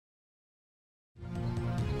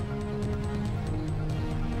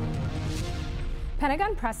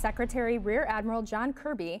Pentagon Press Secretary Rear Admiral John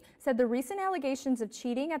Kirby said the recent allegations of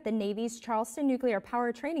cheating at the Navy's Charleston Nuclear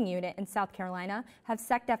Power Training Unit in South Carolina have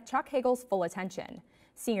SecDef Chuck Hagel's full attention.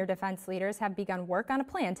 Senior defense leaders have begun work on a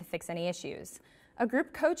plan to fix any issues. A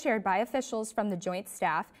group co-chaired by officials from the Joint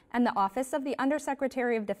Staff and the Office of the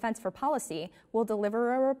Undersecretary of Defense for Policy will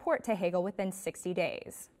deliver a report to Hagel within 60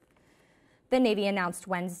 days. The Navy announced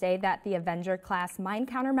Wednesday that the Avenger-class mine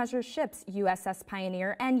countermeasure ships USS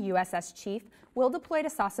Pioneer and USS Chief will deploy to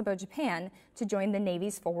Sasebo, Japan to join the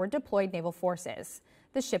Navy's forward-deployed naval forces.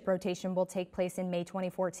 The ship rotation will take place in May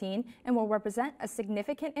 2014 and will represent a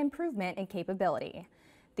significant improvement in capability.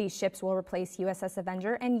 These ships will replace USS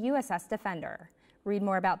Avenger and USS Defender. Read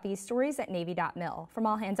more about these stories at Navy.mil. From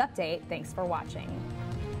All Hands Update, thanks for watching.